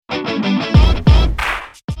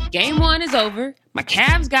Game 1 is over. My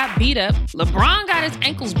Cavs got beat up. LeBron got his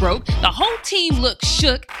ankles broke. The whole team looks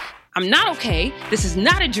shook. I'm not okay. This is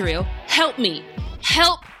not a drill. Help me.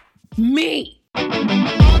 Help me.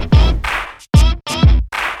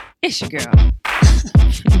 It's your girl.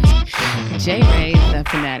 J. Ray, the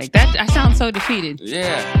fanatic. I sound so defeated.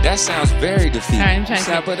 Yeah, that sounds very defeated. I'm trying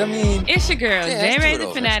to but I mean, it's your girl, J. Ray, the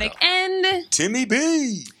fanatic, and Timmy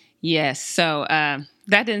B. Yes, so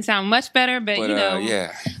that didn't sound much better, but you know,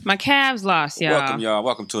 yeah. My Cavs lost, y'all. Welcome, y'all.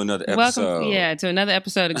 Welcome to another episode. Welcome, to another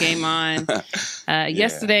episode of Game On.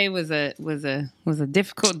 Yesterday was a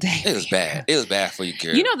difficult day. It was bad. It was bad for you,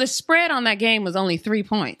 girl. You know, the spread on that game was only 3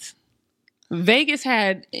 points. Vegas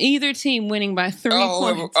had either team winning by 3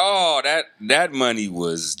 points. Oh, that money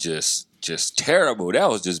was just terrible. That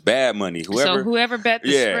was just bad money. Whoever bet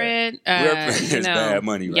the spread, it's bad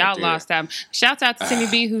money. Y'all lost out. Shouts out to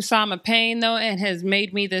Timmy B, who saw my pain though and has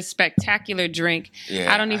made me this spectacular drink.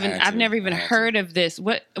 Yeah, I've never even heard of this.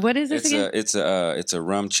 What is this again? It's a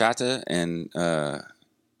rum chata and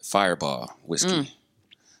Fireball whiskey.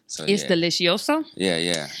 So, it's delicioso.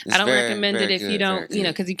 Yeah. I don't recommend it if you don't,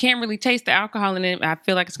 because you can't really taste the alcohol in it. I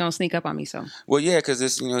feel like it's gonna sneak up on me. So. Well, yeah, because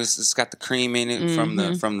it's got the cream in it from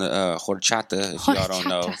the horchata. If y'all don't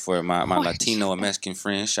know, for my Latino and Mexican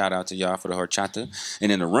friends, shout out to y'all for the horchata,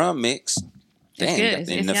 and then the rum mix. Dang,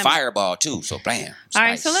 and the Fireball too. So bam. Spice. All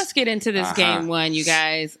right, so let's get into this Game 1, you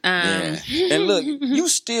guys. And look, you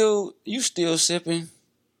still sipping?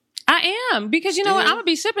 I am, because you know what? I'm gonna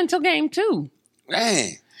be sipping till Game 2.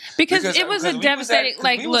 Dang. Because it was a devastating.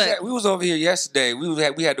 We was over here yesterday.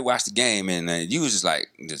 We had to watch the game, and you was just like,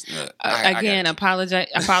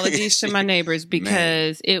 apologies to my neighbors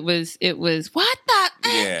because it was. What the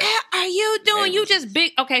hell are you doing? You just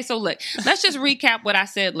big. Okay, so look, let's just recap what I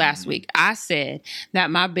said last week. I said that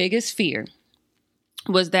my biggest fear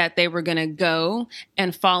was that they were going to go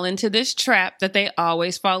and fall into this trap that they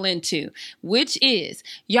always fall into, which is,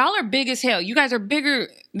 y'all are big as hell. You guys are bigger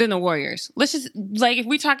than the Warriors. Let's just, if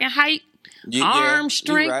we're talking height, arm,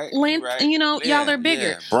 strength, length, y'all are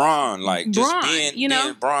bigger. Yeah. Braun,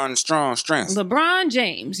 being Braun, strong strength. LeBron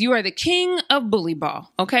James, you are the king of bully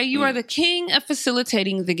ball, okay? You are the king of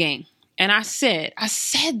facilitating the game. And I said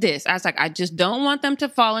this. I was like, I just don't want them to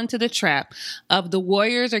fall into the trap of the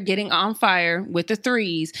Warriors are getting on fire with the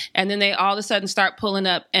threes, and then they all of a sudden start pulling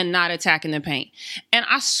up and not attacking the paint. And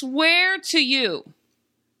I swear to you,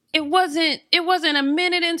 it wasn't a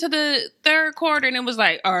minute into the third quarter, and it was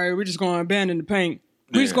like, all right, we're just going to abandon the paint.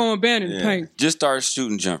 We're just going to abandon the paint. Just start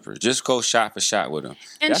shooting jumpers. Just go shot for shot with them.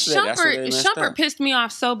 And Shumpert pissed me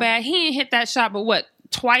off so bad. He ain't hit that shot, but what?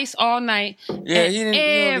 Twice all night. Yeah,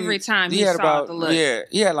 every time he saw the look. Yeah,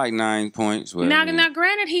 he had like 9 points. Now,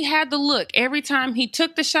 granted, he had the look. Every time he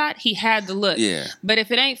took the shot, he had the look. Yeah. But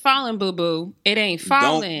if it ain't falling, boo-boo, it ain't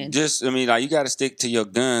falling. You got to stick to your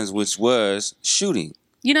guns, which was shooting.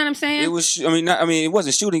 You know what I'm saying? It was. It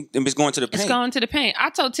wasn't shooting. It was going to the paint. It's going to the paint. I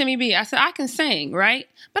told Timmy B. I said, I can sing, right?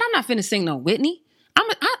 But I'm not finna sing no Whitney.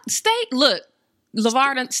 Look.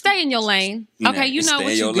 LeVar, stay in your lane. Okay, you know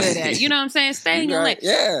what you're good at. You know what I'm saying? Stay in your lane.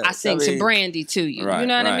 Yeah. I sing some Brandy to you. Right, you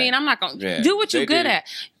know what I mean? I'm not going to do what you're good at.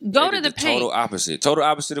 Go to the paint. Total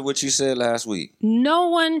opposite of what you said last week. No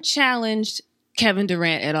one challenged Kevin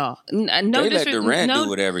Durant at all. Let Durant do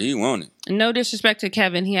whatever he wanted. No disrespect to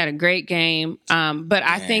Kevin. He had a great game. But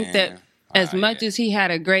I think that as much as he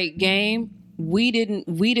had a great game, we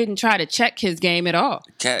didn't try to check his game at all.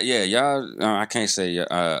 Y'all. I can't say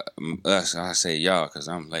us. I say y'all because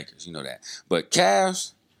I'm Lakers. You know that. But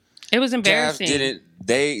Cavs, it was embarrassing.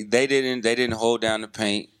 Cavs didn't hold down the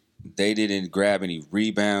paint. They didn't grab any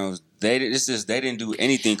rebounds. They didn't do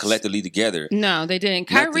anything collectively together. No, they didn't.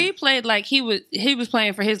 Kyrie played like he was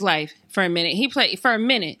playing for his life for a minute. He played for a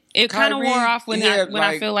minute. It kind of wore off when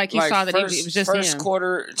I feel like he saw that it was just first him.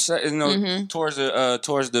 Quarter, towards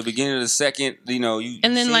the beginning of the second,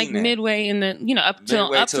 and then midway in the up to the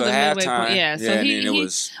midway point. Yeah, so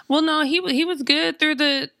he was good through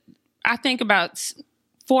the. I think about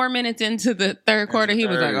 4 minutes into the third quarter, he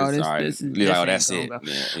was like, "Oh, this that's it."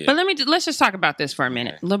 Yeah. But let's just talk about this for a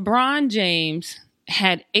minute. Okay. LeBron James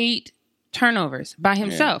had 8 turnovers by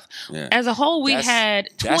himself. Yeah. As a whole, we had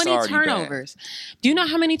 20 turnovers. Bad. Do you know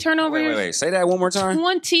how many turnovers? Wait. Say that one more time.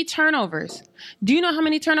 20 turnovers. Do you know how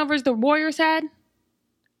many turnovers the Warriors had?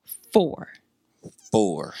 4.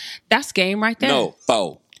 4. That's game right there. No,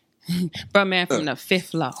 4. But man, from the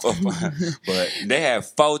fifth floor. But they have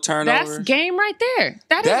 4 turnovers. That's game right there.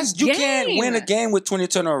 That's you game. can't win a game with 20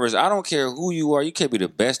 turnovers. I don't care who you are. You can't be the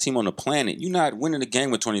best team on the planet. You're not winning a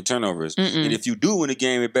game with 20 turnovers. And if you do win a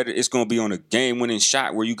game, it's going to be on a game-winning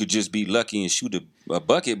shot where you could just be lucky and shoot a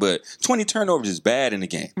bucket. But 20 turnovers is bad in the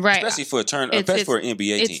game, right? Especially for especially for an NBA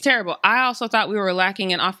team. It's terrible. I also thought we were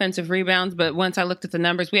lacking in offensive rebounds, but once I looked at the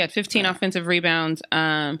numbers, we had 15 offensive rebounds.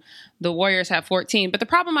 The Warriors had 14. But the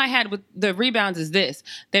problem I had with the rebounds is this.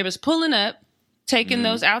 They was pulling up, taking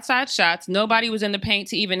those outside shots. Nobody was in the paint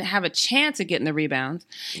to even have a chance of getting the rebounds.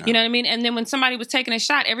 No. You know what I mean? And then when somebody was taking a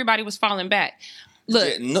shot, everybody was falling back.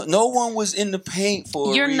 Look. No one was in the paint for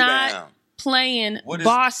a rebound. You're not playing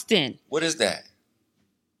Boston. What is that?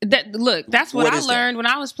 That's what I learned when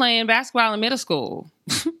I was playing basketball in middle school.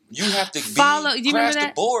 You have to crash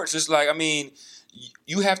the boards. It's like, I mean,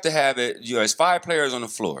 you have to have it. It's 5 players on the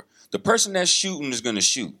floor. The person that's shooting is going to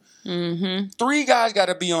shoot. 3 guys got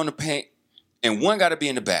to be on the paint, and 1 got to be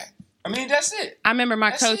in the back. I mean, that's it. I remember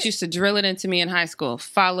my coach used to drill it into me in high school.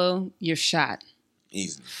 Follow your shot.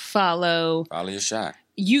 Easy. Follow your shot.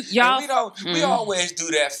 Y'all. We always do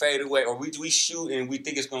that fade away, or we shoot and we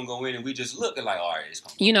think it's going to go in, and we just look like, all right, it's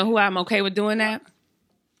going to go in. You know who I'm okay with doing that?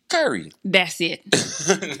 Curry. That's it.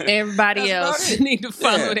 Everybody else need to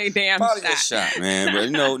follow their damn shot, man.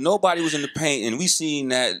 But nobody was in the paint, and we seen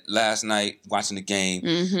that last night watching the game.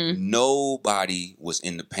 Nobody was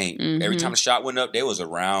in the paint. Every time the shot went up, they was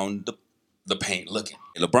around the paint looking.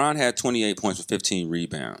 LeBron had 28 points with 15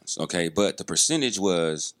 rebounds. Okay, but the percentage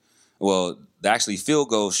was the actually field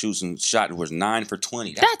goal shot was 9 for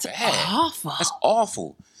 20. That's bad. Awful. That's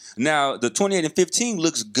awful. Now, the 28 and 15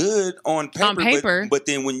 looks good on paper. But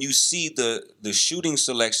then when you see the shooting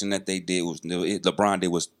selection that they did,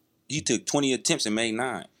 LeBron he took 20 attempts and made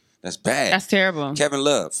 9. That's bad. That's terrible. Kevin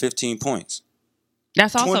Love, 15 points.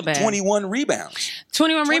 That's also bad. 21 rebounds.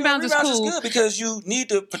 21 rebounds is cool. Is good because you need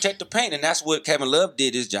to protect the paint, and that's what Kevin Love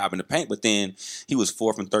did his job in the paint, but then he was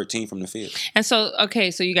 4 from 13 from the field. And so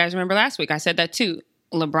you guys remember last week, I said that too.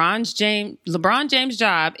 LeBron James'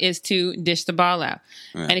 job is to dish the ball out.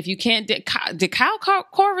 Yeah. And if you can't... Did Kyle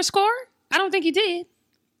Korver score? I don't think he did.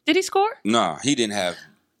 Did he score? No, he didn't have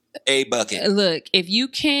a bucket. Look, if you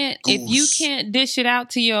can't dish it out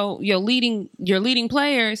to your leading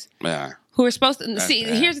players who are supposed to... See,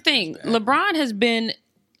 here's the thing. LeBron has been...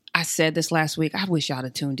 I said this last week. I wish y'all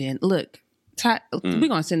had tuned in. Look, we're going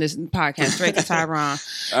to send this podcast straight to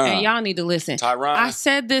Tyron. And y'all need to listen. Tyron. I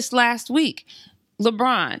said this last week.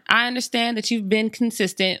 LeBron, I understand that you've been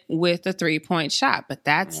consistent with the 3-point shot, but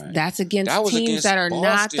that's against teams that are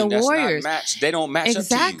Boston. Not the Warriors. They don't match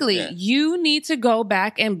exactly. Up to you. You need to go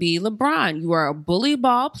back and be LeBron. You are a bully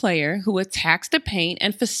ball player who attacks the paint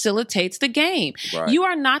and facilitates the game. Right. You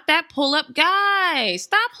are not that pull-up guy.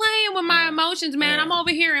 Stop playing with my emotions, man. I'm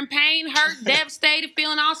over here in pain, hurt, devastated,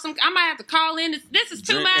 feeling awesome. I might have to call in. This is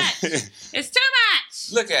too much. It's too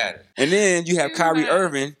much. Look at it. And then you have Kyrie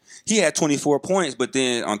Irving. He had 24 points, but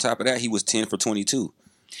then on top of that, he was 10 for 22.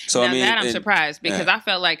 So I'm surprised because I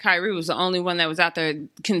felt like Kyrie was the only one that was out there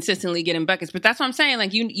consistently getting buckets. But that's what I'm saying.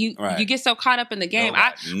 Like you get so caught up in the game.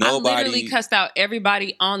 I literally cussed out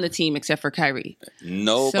everybody on the team except for Kyrie.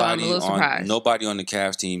 Nobody on the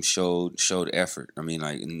Cavs team showed effort. I mean,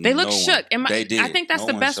 like they looked shook. They did. I think that's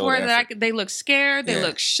the best word they look scared. They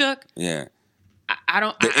look shook. Yeah.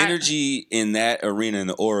 The energy in that arena in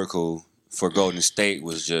the Oracle for Golden State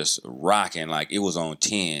was just rocking, like it was on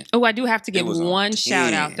 10. Oh, I do have to give one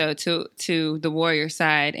shout out though to the Warriors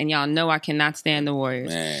side, and y'all know I cannot stand the Warriors.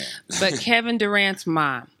 Man. But Kevin Durant's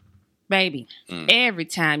mom, baby, every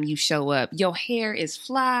time you show up, your hair is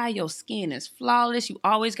fly, your skin is flawless, you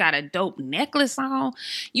always got a dope necklace on.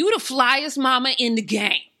 You the flyest mama in the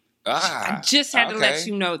game. I just had to let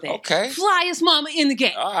you know that. Okay. Flyest mama in the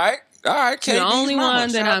game. All right, KD's the only mama.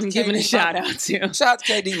 one that I'm giving a shout out to. Shout out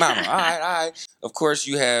to KD mama. All right. Of course,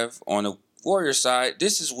 you have on the Warriors side,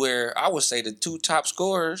 this is where I would say the 2 top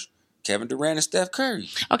scorers, Kevin Durant and Steph Curry.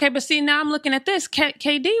 Okay, but see, now I'm looking at this.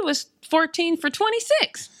 KD was 14 for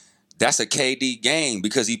 26. That's a KD game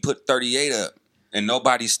because he put 38 up. And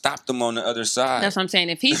nobody stopped him on the other side. That's what I'm saying.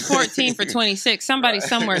 If he's 14 for 26, somebody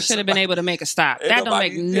somewhere should have been able to make a stop. That don't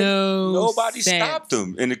make nobody sense. Stopped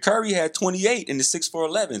him. And the Curry had 28 in the 6 for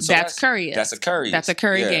 11. So that's Curry. That's a Curry. That's a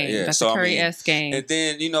Curry game. Yeah. That's a Curry-esque game. And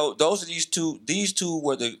then, those are these two. These two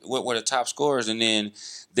were the top scorers. And then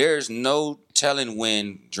there's no telling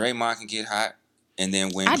when Draymond can get hot. And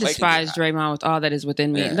then when I despise Draymond with all that is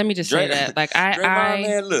within me. Yeah. Let me just say that. Like Draymond,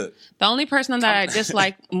 man, look. The only person that I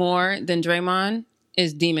dislike more than Draymond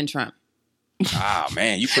is Demon Trump.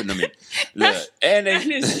 Man, you putting them in. Look, and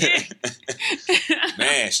they,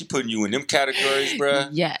 man, she putting you in them categories, bruh.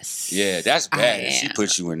 Yes. Yeah, that's bad. She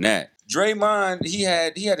put you in that. Draymond, he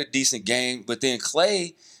had a decent game, but then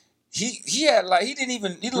Clay, he had like he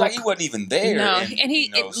wasn't even there. No, and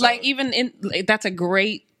he even in that's a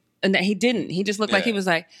great. And that he didn't. He just looked like he was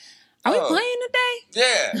like, "Are we playing today?"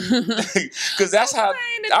 Yeah, because that's how.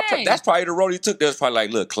 That's probably the road he took. That's probably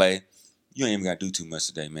like, "Look, Clay, you ain't even got to do too much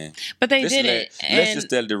today, man." But they didn't. Let's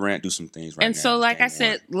just let Durant do some things right now. And so, like I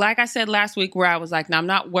said last week, where I was like, "No, I'm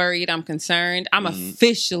not worried. I'm concerned. I'm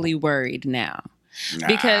officially worried now."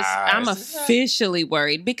 Because I'm officially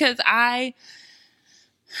worried because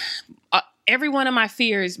every one of my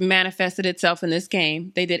fears manifested itself in this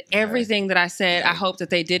game. They did everything that I said I hoped that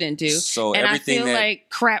they didn't do. So and I feel like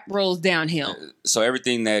crap rolls downhill. So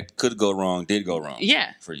everything that could go wrong did go wrong.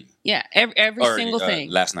 Yeah. For you. Yeah. Every single thing.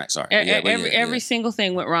 Last night, sorry. Every single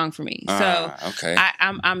thing went wrong for me. So okay.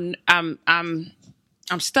 I'm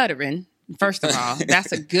stuttering. First of all,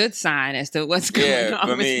 that's a good sign as to what's going on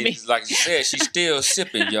with me. Like you said, she's still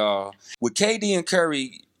sipping, y'all. With KD and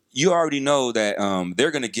Curry, you already know that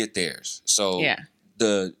they're going to get theirs. So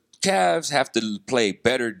the Cavs have to play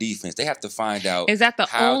better defense. They have to find out. Is that the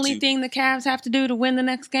only thing the Cavs have to do to win the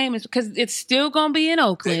next game? Is because it's still going to be in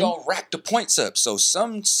Oakland. They're going to rack the points up. So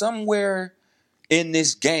somewhere in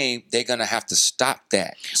this game, they're going to have to stop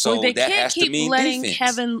that. So they that can't has to mean keep letting defense.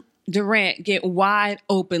 Kevin Durant get wide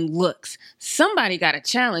open looks. Somebody got to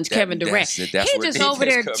challenge Kevin Durant. He just over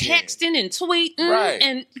there texting and tweeting. Right.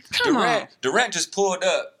 And come on. Durant just pulled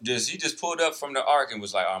up. He just pulled up from the arc and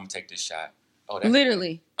was like, "Oh, I'm going to take this shot." Oh,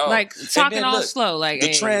 literally. Like talking all slow. Like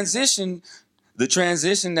the transition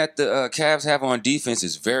that the Cavs have on defense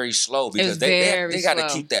is very slow because they got to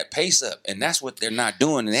keep that pace up, and that's what they're not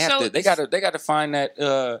doing. And they got to find that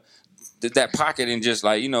pocket and just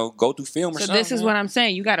go through film or something. So this is what I'm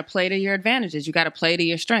saying. You got to play to your advantages. You got to play to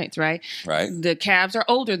your strengths, right? Right. The Cavs are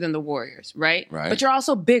older than the Warriors, right? Right. But you're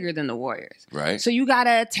also bigger than the Warriors. Right. So you got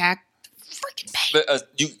to attack freaking paint. But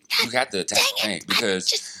you have to attack paint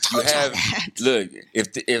because you have look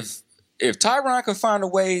if Tyronn can find a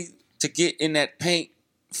way to get in that paint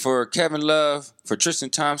for Kevin Love, for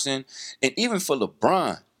Tristan Thompson, and even for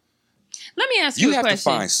LeBron. Let me ask you a question. You have to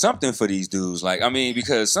find something for these dudes.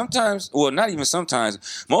 Because sometimes, well, not even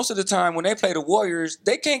sometimes, most of the time when they play the Warriors,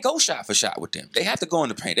 they can't go shot for shot with them. They have to go in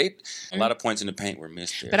the paint. A lot of points in the paint were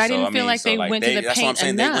missed there. But I didn't feel like they went to the paint enough. That's what I'm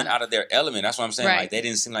saying. They went out of their element. That's what I'm saying. Right. Like, they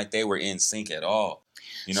didn't seem like they were in sync at all.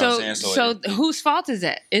 You know what I'm saying? So whose fault is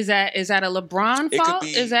that? Is that a LeBron fault?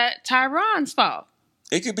 Is that Tyronn's fault?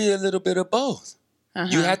 It could be a little bit of both.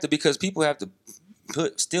 You have to, because people have to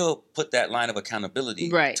still put that line of accountability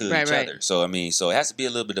to each other. So so it has to be a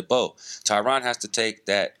little bit of both. Tyronn has to take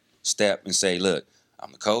that step and say, "Look,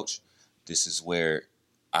 I'm the coach. This is where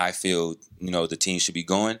I feel the team should be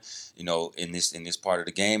going. In this part of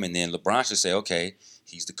the game." And then LeBron should say, "Okay,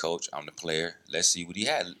 he's the coach. I'm the player. Let's see what he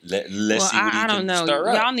had. Let's see what he can stir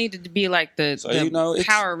up." Y'all needed to be like the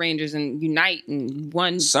Power Rangers and unite and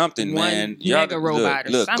one mega robot.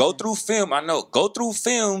 Look, go through film. I know. Go through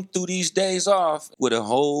film through these days off with a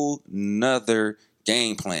whole nother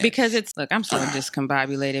game plan. Because I'm so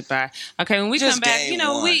discombobulated by. Okay, when we come back, I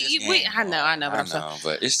know,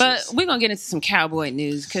 but we're gonna get into some Cowboy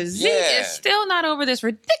news because Zeke is still not over this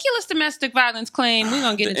ridiculous domestic violence claim. We're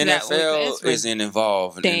gonna get into that. The NFL isn't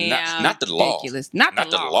involved. Not the law. Not the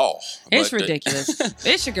law. It's ridiculous.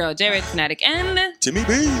 It's your girl, Jared Fanatic, and Timmy B.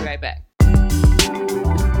 Be right back.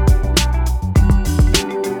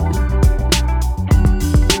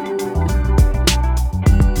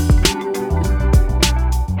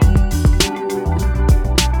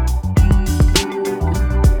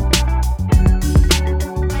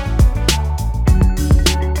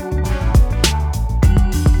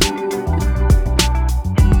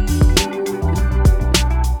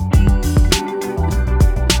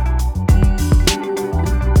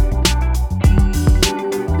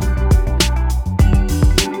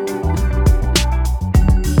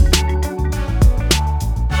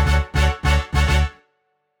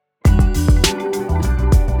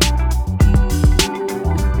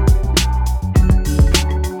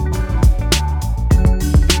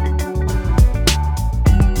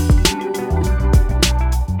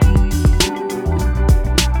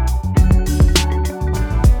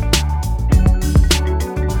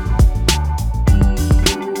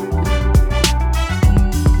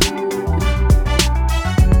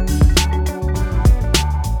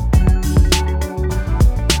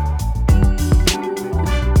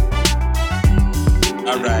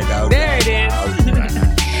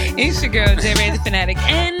 It's your girl, J. Ray the Fanatic,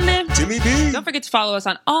 and Timmy B. Don't forget to follow us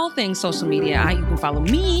on all things social media. You can follow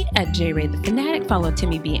me at J. Ray the Fanatic. Follow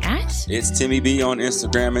Timmy B at... It's Timmy B on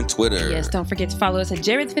Instagram and Twitter. Yes, don't forget to follow us at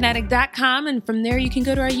jraythefanatic.com, and from there you can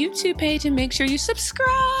go to our YouTube page and make sure you subscribe.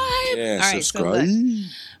 Yeah, all right, subscribe. So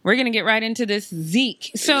we're going to get right into this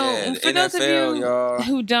Zeke. So for NFL, those of you y'all.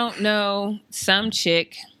 who don't know, some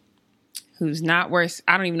chick who's not worth,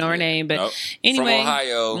 I don't even know her name, but Nope. anyway. From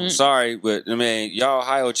Ohio. Sorry, but I mean, y'all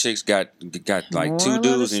Ohio chicks got like two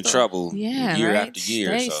dudes in trouble year after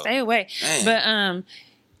year. Stay away. Man.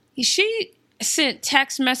 But she sent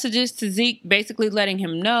text messages to Zeke basically letting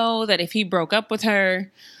him know that if he broke up with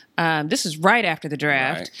her, this is right after the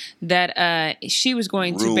draft, that she was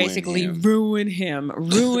going to basically ruin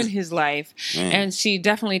his life. And she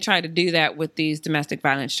definitely tried to do that with these domestic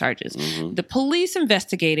violence charges. Mm-hmm. The police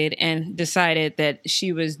investigated and decided that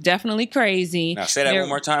she was definitely crazy. Now say that one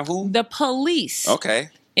more time. Who? The police. Okay.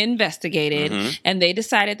 Investigated, and they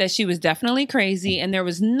decided that she was definitely crazy, and there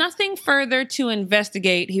was nothing further to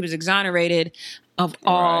investigate. He was exonerated of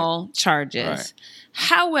all charges. Right.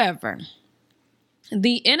 However,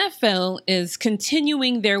 the NFL is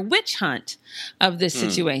continuing their witch hunt of this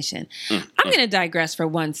situation. I'm going to digress for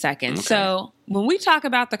 1 second. Okay. So when we talk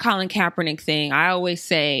about the Colin Kaepernick thing, I always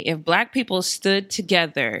say if Black people stood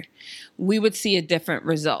together, we would see a different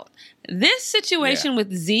result. This situation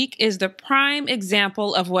with Zeke is the prime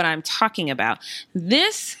example of what I'm talking about.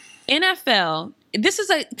 This NFL, this is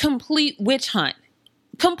a complete witch hunt.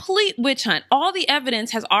 Complete witch hunt. All the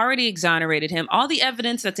evidence has already exonerated him. All the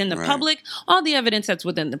evidence that's in the public, all the evidence that's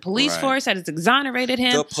within the police force that has exonerated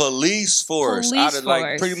him. The police force, out of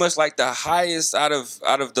like pretty much like the highest out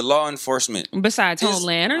of the law enforcement, besides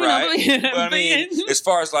Homeland, or you know. But I mean, as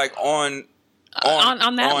far as like on that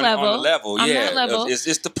level,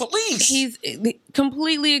 it's the police. He's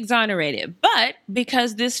completely exonerated. But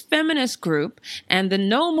because this feminist group and the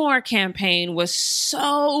No More campaign was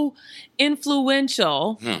so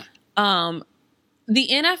influential, the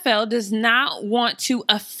NFL does not want to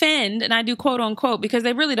offend, and I do quote unquote, because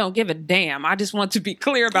they really don't give a damn. I just want to be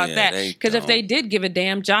clear about that. Because if they did give a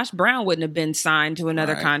damn, Josh Brown wouldn't have been signed to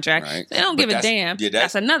another contract. Right. They don't give a damn.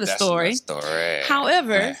 That's another story.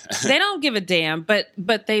 However, they don't give a damn, but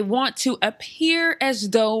they want to appear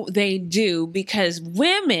as though they do, because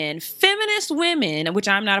women, feminist women, which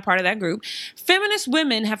I'm not a part of that group, feminist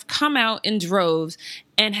women have come out in droves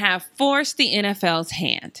and have forced the NFL's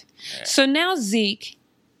hand. Yeah. So now Zeke,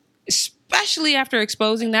 especially after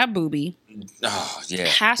exposing that booby,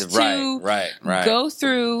 has to go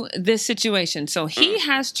through this situation. So he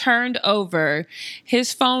has turned over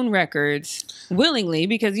his phone records willingly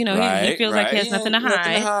because, you know, he feels like he has nothing to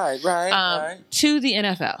hide, to the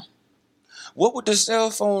NFL. What would the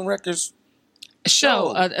cell phone records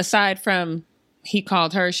show? Aside from... he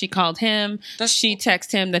called her, she called him. She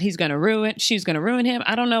texted him that she's going to ruin him.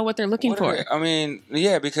 I don't know what they're looking for. I mean,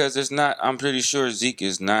 yeah, because it's not, I'm pretty sure Zeke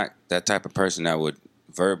is not that type of person that would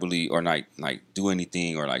verbally or like do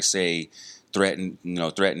anything or like say threatening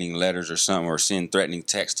letters or something or send threatening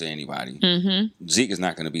texts to anybody. Mm-hmm. Zeke is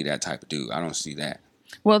not going to be that type of dude. I don't see that.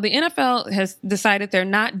 Well, the NFL has decided they're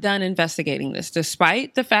not done investigating this,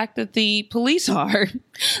 despite the fact that the police are.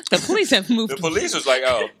 The police have moved. The police was like,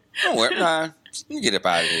 oh, don't worry, nah. You get up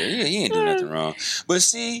out of here. He ain't doing nothing wrong. But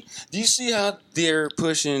see, do you see how they're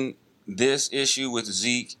pushing this issue with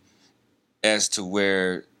Zeke as to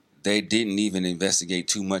where they didn't even investigate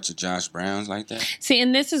too much of Josh Brown's like that? See,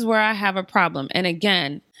 and this is where I have a problem. And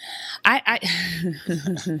again, I'm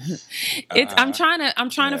trying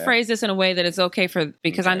to phrase this in a way that it's okay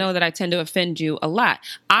because I know that I tend to offend you a lot.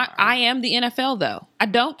 I am the NFL though. I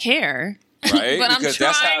don't care. Right, but I'm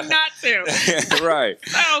trying not to. Right.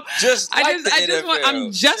 So I'm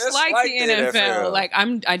just like the NFL. Like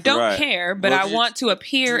I don't care, but I want to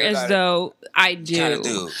appear as though I do.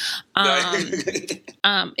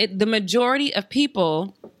 The majority of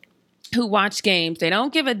people who watch games, they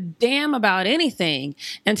don't give a damn about anything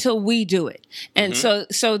until we do it. And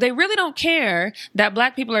so they really don't care that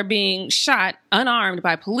Black people are being shot unarmed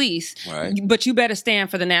by police, but you better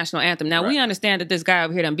stand for the national anthem. Now, we understand that this guy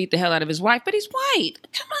over here done beat the hell out of his wife, but he's white.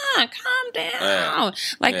 Come on, calm down.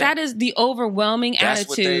 That is the overwhelming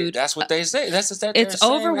attitude. That's what they say. It's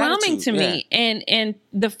overwhelming to me. And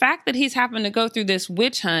the fact that he's having to go through this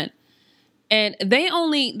witch hunt, and they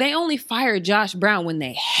only fired Josh Brown when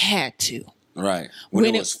they had to. Right. When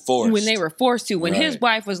it was forced. When they were forced to. When his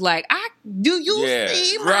wife was like, I Do you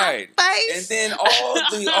see my face? And then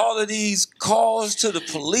all of these calls to the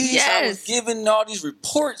police. Yes. I was giving all these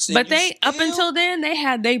reports. But up until then, they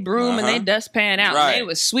had their broom and they dustpan out. Right. And they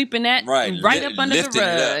was sweeping that right up under the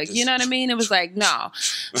rug. You know what I mean? It was like, no.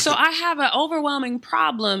 So I have an overwhelming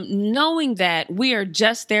problem knowing that we are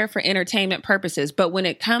just there for entertainment purposes. But when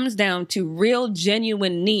it comes down to real,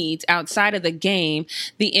 genuine needs outside of the game,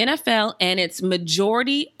 the NFL and its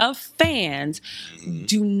majority of fans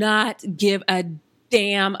do not give a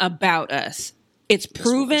damn about us. It's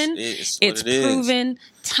proven. It's proven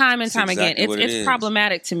time and time again. It's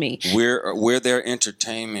problematic to me. We're their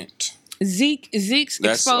entertainment. Zeke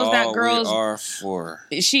exposed that girl's. That's all we are for.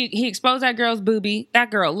 He exposed that girl's boobie.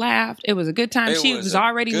 That girl laughed. It was a good time. She was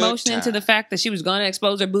already motioning to the fact that she was going to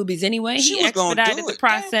expose her boobies anyway. He expedited the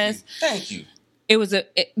process. Thank you.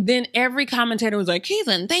 Then every commentator was like, he's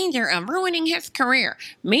in danger of ruining his career.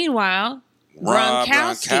 Meanwhile,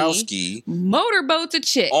 Gronkowski motorboats a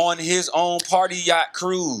chick on his own party yacht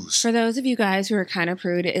cruise. For those of you guys who are kind of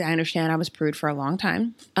prude, I understand I was prude for a long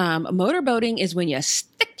time. Motorboating is when you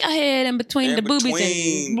stick your head in between the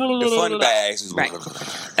boobies and the fun bags. Right.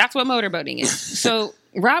 That's what motorboating is. So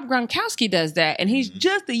Rob Gronkowski does that, and he's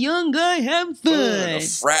just a young guy having fun. A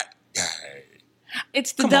frat guy.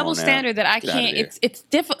 It's the double standard that I can't. It's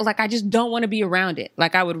difficult. Like I just don't want to be around it.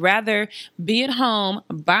 Like I would rather be at home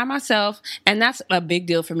by myself, and that's a big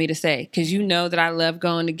deal for me to say because you know that I love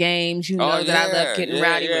going to games. You know that I love getting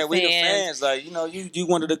rowdy with we fans. The fans, like you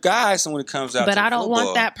one of the guys when it comes out. But I don't football.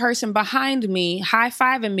 want that person behind me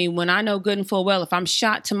high-fiving me when I know good and full well if I'm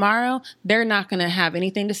shot tomorrow, they're not going to have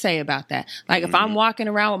anything to say about that. Like if I'm walking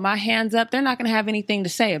around with my hands up, they're not going to have anything to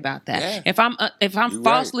say about that. Yeah. If I'm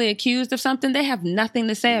falsely accused of something, they have nothing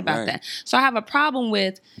to say about that. So I have a problem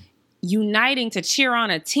with uniting to cheer on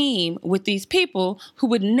a team with these people who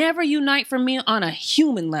would never unite for me on a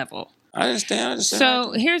human level. I understand.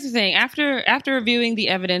 So here's the thing. After reviewing the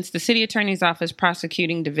evidence, the city attorney's office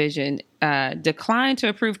prosecuting division declined to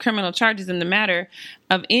approve criminal charges in the matter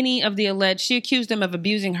of any of the alleged. She accused them of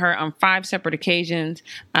abusing her on 5 separate occasions.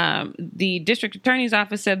 The district attorney's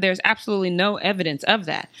office said there's absolutely no evidence of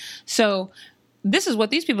that. So this is what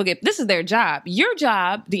these people get. This is their job. Your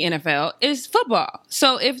job, the NFL, is football.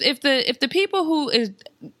 So if the people who is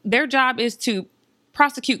their job is to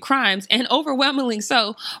prosecute crimes, and overwhelmingly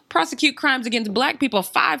so, prosecute crimes against black people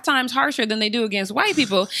 5 times harsher than they do against white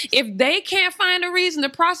people, if they can't find a reason to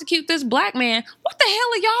prosecute this black man, what the hell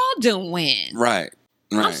are y'all doing? Right.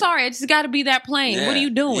 I'm sorry, it's got to be that plain. Yeah. What are you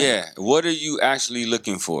doing? Yeah. What are you actually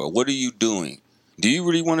looking for? What are you doing? Do you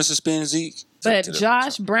really want to suspend Zeke? But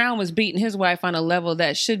Josh Brown was beating his wife on a level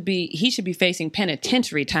that he should be facing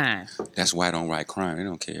penitentiary time. That's white on white crime. They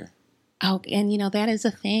don't care. Oh, and that is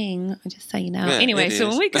a thing. Just so you know. Yeah, anyway, so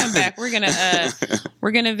when we come back, we're gonna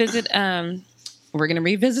visit. We're gonna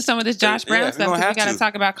revisit some of this Josh Brown stuff because we got to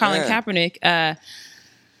talk about Colin Kaepernick.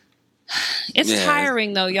 It's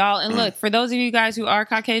tiring though, y'all. And look, for those of you guys who are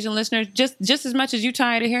Caucasian listeners, just as much as you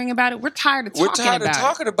tired of hearing about it, we're tired of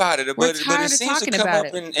talking about it. But it seems to come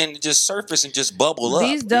up and just surface and just bubble up.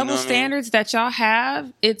 These double standards that y'all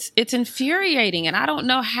have, it's infuriating, and I don't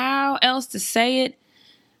know how else to say it,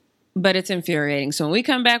 but it's infuriating. So when we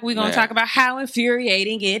come back, we're going to talk about how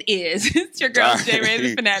infuriating it is. It's your girl, J. Ray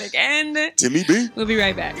the Fanatic, and Timmy B. We'll be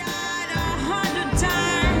right back.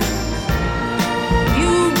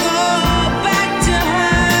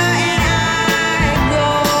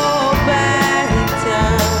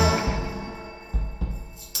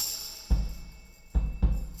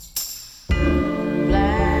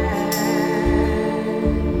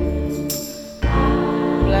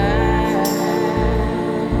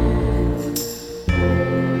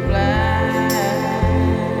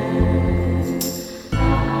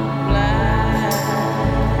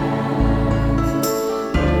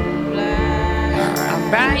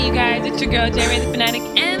 You guys, it's your girl J. Ray the Fanatic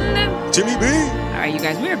and Timmy B. All right, you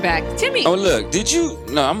guys, we're back. Timmy. Oh look, did you?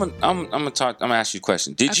 No, I'm gonna ask you a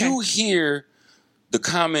question. Did you hear the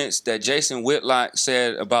comments that Jason Whitlock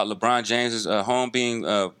said about LeBron James's home being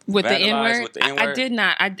with the N-word? I did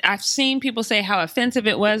not. I've seen people say how offensive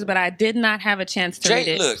it was, but I did not have a chance to read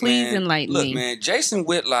it. Please enlighten me. Look, man, Jason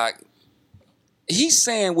Whitlock. He's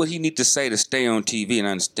saying what he needs to say to stay on TV, and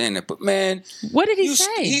I understand that. But man, what did he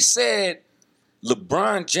say? He said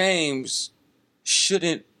LeBron James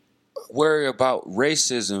shouldn't worry about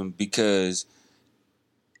racism because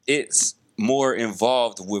it's more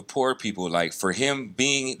involved with poor people. Like for him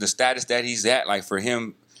being the status that he's at, like for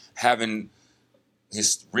him having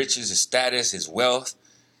his riches, his status, his wealth,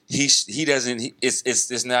 he doesn't.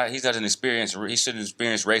 It's not. He doesn't experience. He shouldn't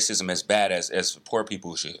experience racism as bad as poor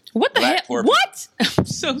people should. What the hell? What?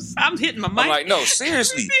 I'm hitting my mic. I'm like, no,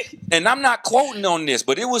 seriously. And I'm not quoting on this,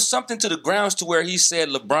 but it was something to the grounds to where he said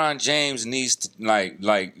LeBron James needs to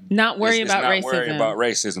not worry about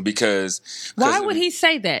racism because why would he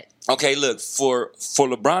say that? Okay, look, for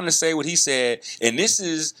LeBron to say what he said, and this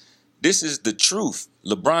is the truth.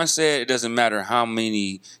 LeBron said it doesn't matter how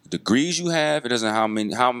many degrees you have, it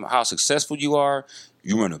doesn't how successful you are,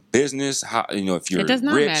 you run a business, if you're it does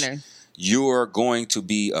not rich, matter. You're going to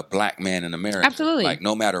be a black man in America. Absolutely. Like,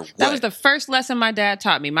 no matter what. That was the first lesson my dad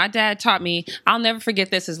taught me. My dad taught me, I'll never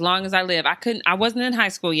forget this as long as I live. I wasn't in high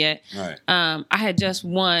school yet. Right. I had just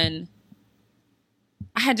won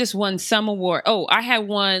some award. Oh, I had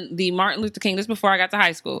won the Martin Luther King. This was before I got to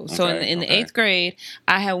high school. So in the 8th grade,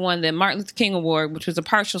 I had won the Martin Luther King Award, which was a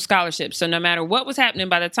partial scholarship. So no matter what was happening,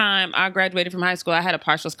 by the time I graduated from high school, I had a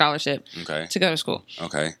partial scholarship to go to school.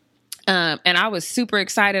 Okay. And I was super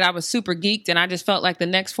excited. I was super geeked, and I just felt like the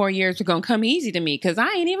next 4 years were going to come easy to me because I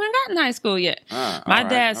ain't even gotten high school yet. My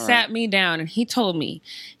dad sat me down and he told me,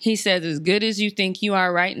 he says, as good as you think you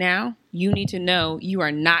are right now, you need to know you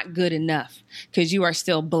are not good enough because you are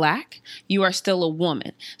still black. You are still a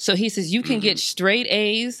woman. So he says you can get straight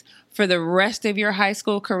A's for the rest of your high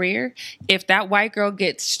school career. If that white girl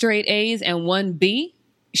gets straight A's and 1 B,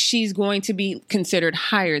 she's going to be considered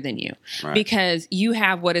higher than you because you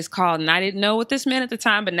have what is called, and I didn't know what this meant at the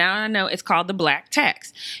time, but now I know it's called the black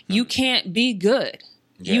tax. You can't be good.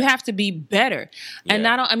 Yeah. You have to be better.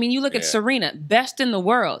 Yeah. And you look at Serena, best in the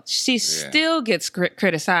world. She still gets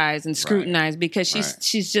criticized and scrutinized because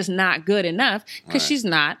she's just not good enough because she's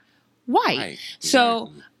not white.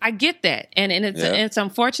 So I get that. And it's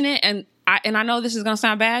unfortunate. And I know this is going to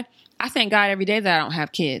sound bad. I thank God every day that I don't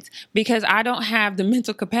have kids because I don't have the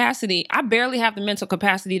mental capacity. I barely have the mental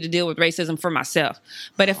capacity to deal with racism for myself.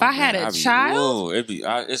 But if I had a child,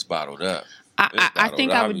 it's bottled up. I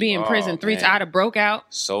think I would be in prison 3 times. I'd have broke out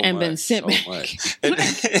been sent back.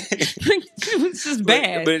 It's just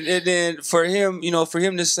bad. But then for him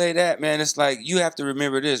to say that, man, it's like you have to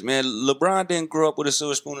remember this, man. LeBron didn't grow up with a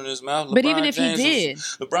silver spoon in his mouth. But even if he did,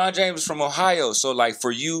 LeBron James was from Ohio, so like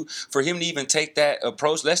for him to even take that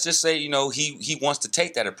approach, let's just say he wants to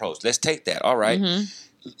take that approach. Let's take that. All right.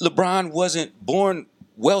 LeBron wasn't born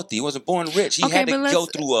wealthy. He wasn't born rich. He had to go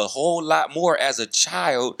through a whole lot more as a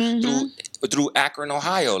child through Akron,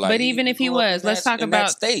 Ohio. But even if he was, let's talk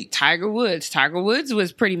about Tiger Woods. Tiger Woods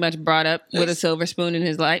was pretty much brought up with a silver spoon in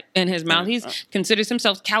his mouth. He's considers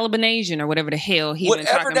himself Calabinasian or whatever the hell he was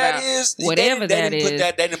talking about. Whatever that is.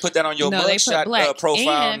 They didn't put that on your mugshot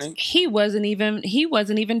profile. And he wasn't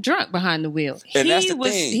even drunk behind the wheel. And that's the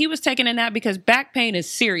thing. He was taking a nap because back pain is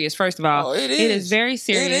serious. First of all, it is very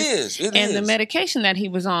serious. It is. The medication that he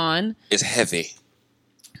was on is heavy.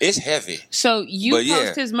 It's heavy. So you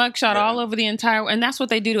post his mugshot all over the entire, and that's what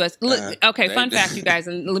they do to us. Look, fun fact, you guys,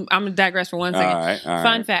 and I'm gonna digress for 1 second. All right.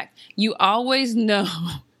 Fun fact: you always know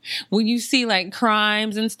when you see like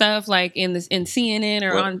crimes and stuff, like in CNN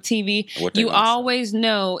or on TV, you always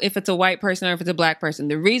know if it's a white person or if it's a black person.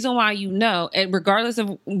 The reason why you know, and regardless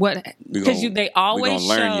of what, because they always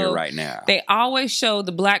learn you right now. They always show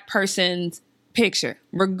the black person's picture,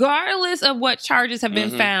 regardless of what charges have been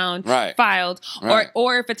found, filed,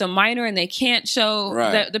 or if it's a minor and they can't show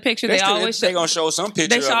the picture, they're gonna show some picture.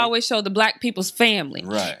 They should always show the black people's family.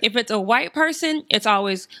 Right. If it's a white person, it's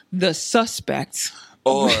always the suspect.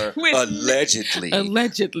 Or allegedly.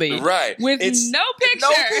 Right. With no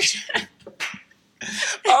picture.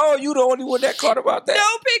 Oh, you the only one that caught about that?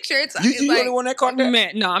 No picture. You the only one that caught that?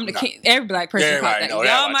 Man, no, I'm the king. Every black person caught that.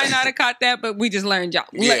 Y'all might not have caught that, but we just learned y'all.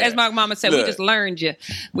 As my mama said, we just learned you.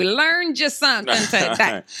 We learned you something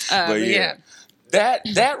today.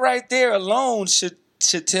 That right there alone should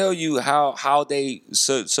tell you how they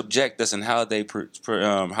subject us and how they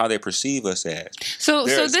perceive us as. So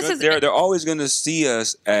this is they're always going to see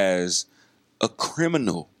us as a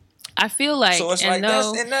criminal. I feel like, so it's and the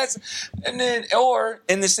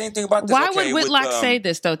same thing about this. Why would Whitlock say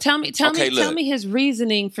this though? Tell me his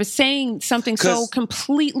reasoning for saying something so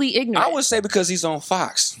completely ignorant. I would say because he's on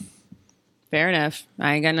Fox. Fair enough.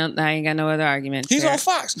 I ain't got no other argument. He's on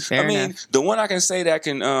Fox. Fair enough. The one I can say that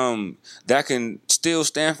can still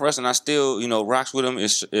stand for us, and I still rocks with him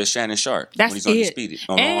is Shannon Sharp. That's when he's it.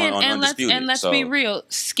 Undisputed. And let's be real,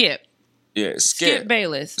 Skip. Yeah, Skip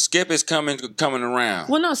Bayless. Skip is coming around.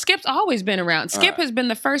 Well, no, Skip's always been around. Skip has been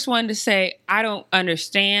the first one to say, "I don't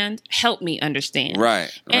understand. Help me understand." Right.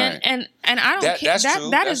 And I don't care.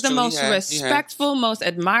 That is the most respectful, most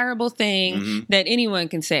admirable thing that anyone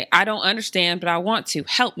can say. I don't understand, but I want to.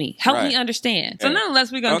 Help me. Help me understand. So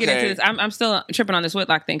nonetheless, we're gonna get into this. I'm still tripping on this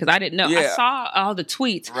Whitlock thing because I didn't know. Yeah. I saw all the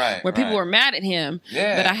tweets where people were mad at him,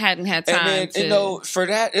 but I hadn't had time. And then, for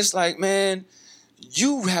that, it's like, man.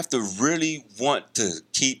 You have to really want to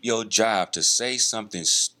keep your job to say something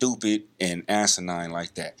stupid and asinine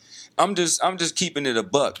like that. I'm just keeping it a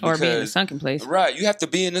buck. Or be in a sunken place. Right. You have to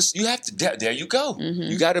be in this. You have to. There you go. Mm-hmm.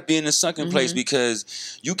 You got to be in a sunken place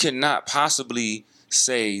because you cannot possibly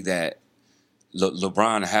say that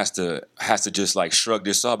LeBron has to just like shrug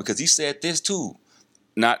this off because he said this too.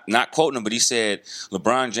 Not quoting him, but he said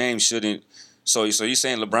LeBron James shouldn't. So you're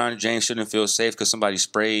saying LeBron James shouldn't feel safe because somebody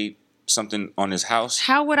sprayed something on his house?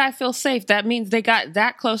 How would I feel safe? That means they got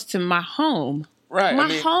that close to my home. Right.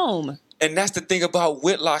 My home. And that's the thing about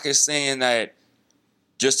Whitlock is saying that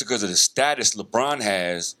just because of the status LeBron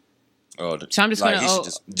has, so I'm just like he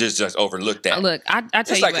should just overlook that. Look, I tell it's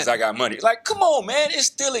you, it's like because I got money. Like, come on, man, it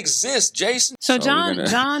still exists, Jason. So John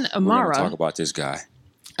Amara, we're gonna talk about this guy.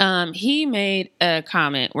 He made a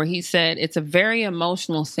comment where he said it's a very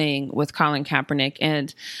emotional thing with Colin Kaepernick.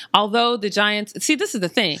 And although the Giants... See, this is the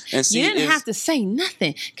thing. You didn't have to say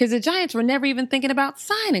nothing because the Giants were never even thinking about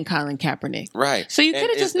signing Colin Kaepernick. Right. So you could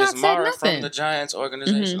have just not said nothing. From the Giants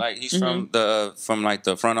organization? Like he's from the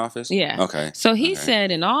front office? Yeah. Okay. So he said,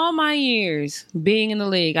 in all my years being in the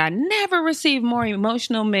league, I never received more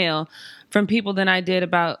emotional mail from people than I did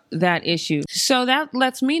about that issue. So that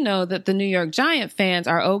lets me know that the New York Giant fans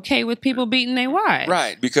are okay with people beating their wives.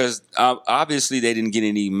 Right, because obviously they didn't get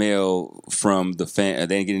any mail from the fan.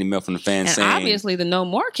 They didn't get any mail from the fans and saying. Obviously, the No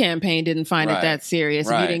More campaign didn't find it that serious.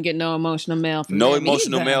 Right. You didn't get no emotional mail from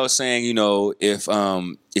them mail saying,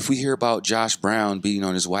 if we hear about Josh Brown beating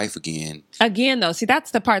on his wife again. Again, though, see,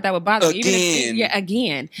 that's the part that would bother me.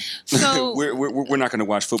 Again. So we're not going to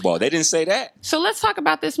watch football. They didn't say that. So let's talk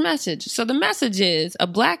about this message. So the message is a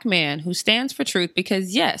black man who stands for truth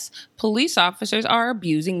because, yes, police officers are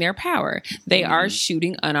abusing their power. They are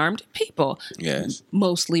shooting unarmed people. Yes.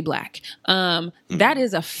 Mostly black. That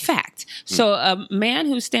is a fact. So a man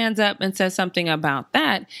who stands up and says something about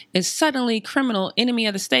that is suddenly criminal, enemy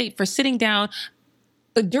of the state for sitting down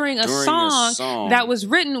during a song that was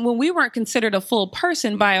written when we weren't considered a full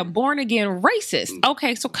person by a born-again racist.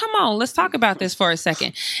 Okay, so come on, let's talk about this for a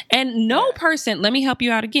second. And no person, let me help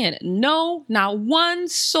you out again. No, not one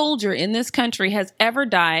soldier in this country has ever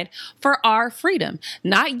died for our freedom.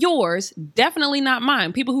 Not yours, definitely not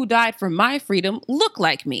mine. People who died for my freedom look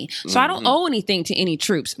like me. So I don't owe anything to any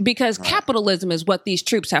troops because capitalism is what these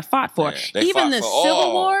troops have fought for. Even the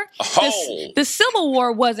Civil War, the Civil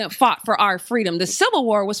War wasn't fought for our freedom. The Civil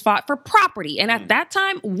War was fought for property. And at that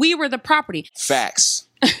time, we were the property. Facts.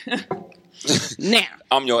 Now,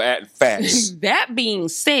 I'm your facts. That being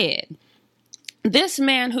said, this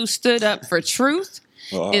man who stood up for truth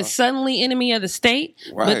is suddenly enemy of the state.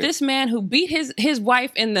 Right. But this man who beat his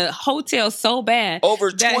wife in the hotel so bad.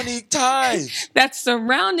 Over 20 times. That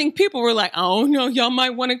surrounding people were like, oh no, y'all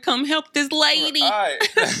might want to come help this lady. Right.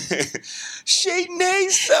 She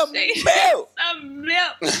needs some milk.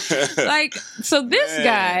 Like, so this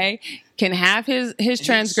guy can have his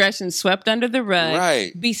transgressions swept under the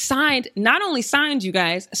rug, be signed, not only signed, you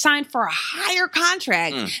guys, signed for a higher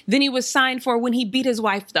contract than he was signed for when he beat his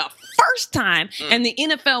wife the first time, and the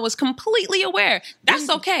NFL was completely aware. That's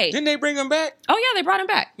okay. Didn't they bring him back? Oh, yeah, they brought him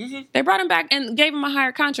back. They brought him back and gave him a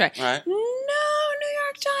higher contract. Right. No, New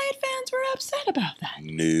York Giant fans were upset about that.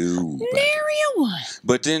 No. Nary a one.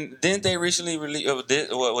 But didn't they recently release,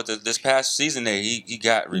 this past season there, he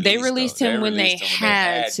got released? They released him when they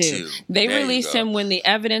had to. They released him when the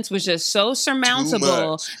evidence was just so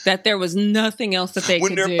surmountable that there was nothing else that they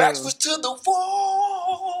could do. When their backs was to the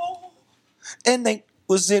wall and they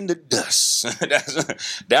was in the dust.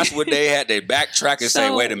 That's what they had. They backtrack and say,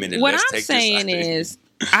 wait a minute, let's take this out. What I'm saying is,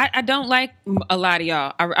 I don't like a lot of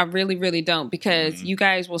y'all. I really, really don't, because you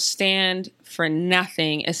guys will stand for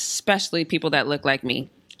nothing, especially people that look like me.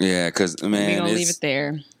 Yeah, because, man, we're going to leave it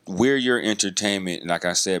there. We're your entertainment, like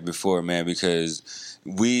I said before, man, because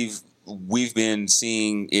we've been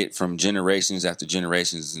seeing it from generations after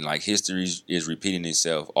generations, and like history is repeating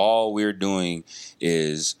itself. All we're doing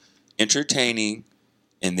is entertaining,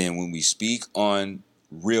 and then when we speak on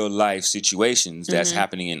real life situations that's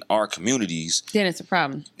happening in our communities, then it's a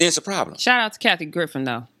problem. Shout out to Kathy Griffin,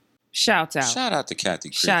 though. Shout out to Kathy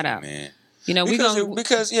Griffin, shout out, man. You know,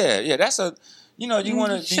 because that's a, you know, you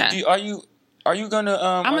want to. Are you? Are you gonna?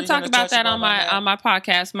 I'm gonna talk about that on my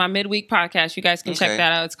podcast, my midweek podcast. You guys can check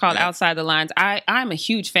that out. It's called Outside the Lines. I'm a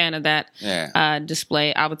huge fan of that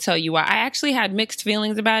display. I will tell you why. I actually had mixed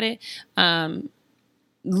feelings about it.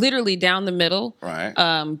 Literally down the middle, right?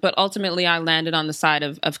 But ultimately, I landed on the side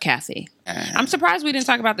of Kathy. I'm surprised we didn't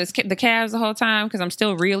talk about the Cavs the whole time because I'm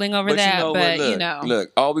still reeling over that.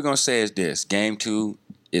 Look, all we're gonna say is this: Game 2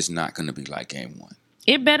 is not gonna be like Game 1.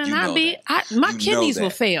 It better not be. My kidneys will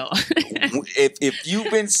fail. if you've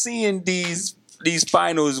been seeing these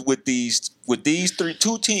finals with these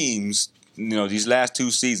two teams, these last 2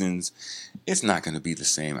 seasons, it's not going to be the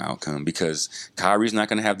same outcome because Kyrie's not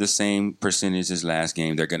going to have the same percentage as last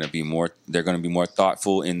game. They're going to be more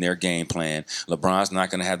thoughtful in their game plan. LeBron's not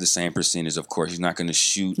going to have the same percentage. Of course, he's not going to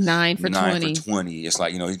shoot 9 for 20. It's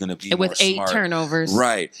like, he's going to be with more 8 smart. turnovers.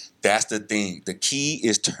 Right. That's the thing. The key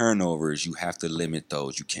is turnovers. You have to limit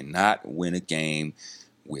those. You cannot win a game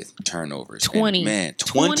with turnovers. 20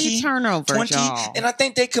 turnovers, 20, y'all. And I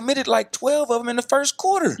think they committed like 12 of them in the first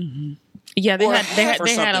quarter. Mm-hmm. Yeah, they had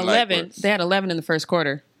 11. They had 11 in the first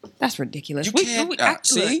quarter. That's ridiculous.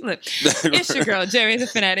 See? Look, it's your girl, Jerry the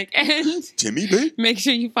Fanatic, and Timmy B. Make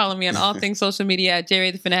sure you follow me on all things social media at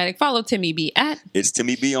Jerry the Fanatic. Follow Timmy B at It's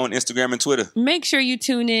Timmy B on Instagram and Twitter. Make sure you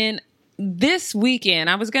tune in this weekend.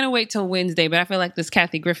 I was gonna wait till Wednesday, but I feel like this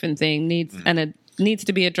Kathy Griffin thing needs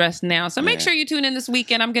to be addressed now. So make sure you tune in this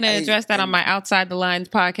weekend. I'm going to address that on my Outside the Lines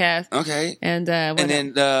podcast. Okay. And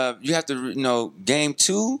then you have to, Game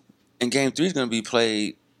 2 and Game 3 is going to be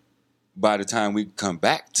played by the time we come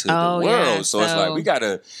back to the world. Yeah, so it's like we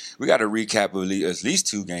gotta recap at least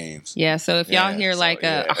 2 games. Yeah. So if y'all hear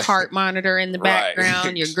a heart monitor in the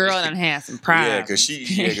background, your girl done has some pride. Yeah,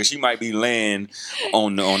 because she might be laying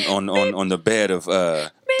on the bed of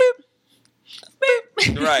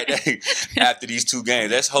right. After these 2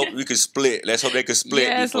 games. Let's hope we could split. Let's hope they could split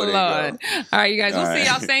before they go. All right, you guys. We'll see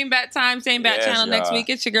y'all same bat time, same bat channel next week.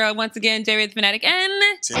 It's your girl once again, Jerry the Fanatic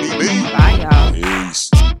and Timmy B. Bye, y'all.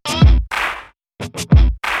 Peace.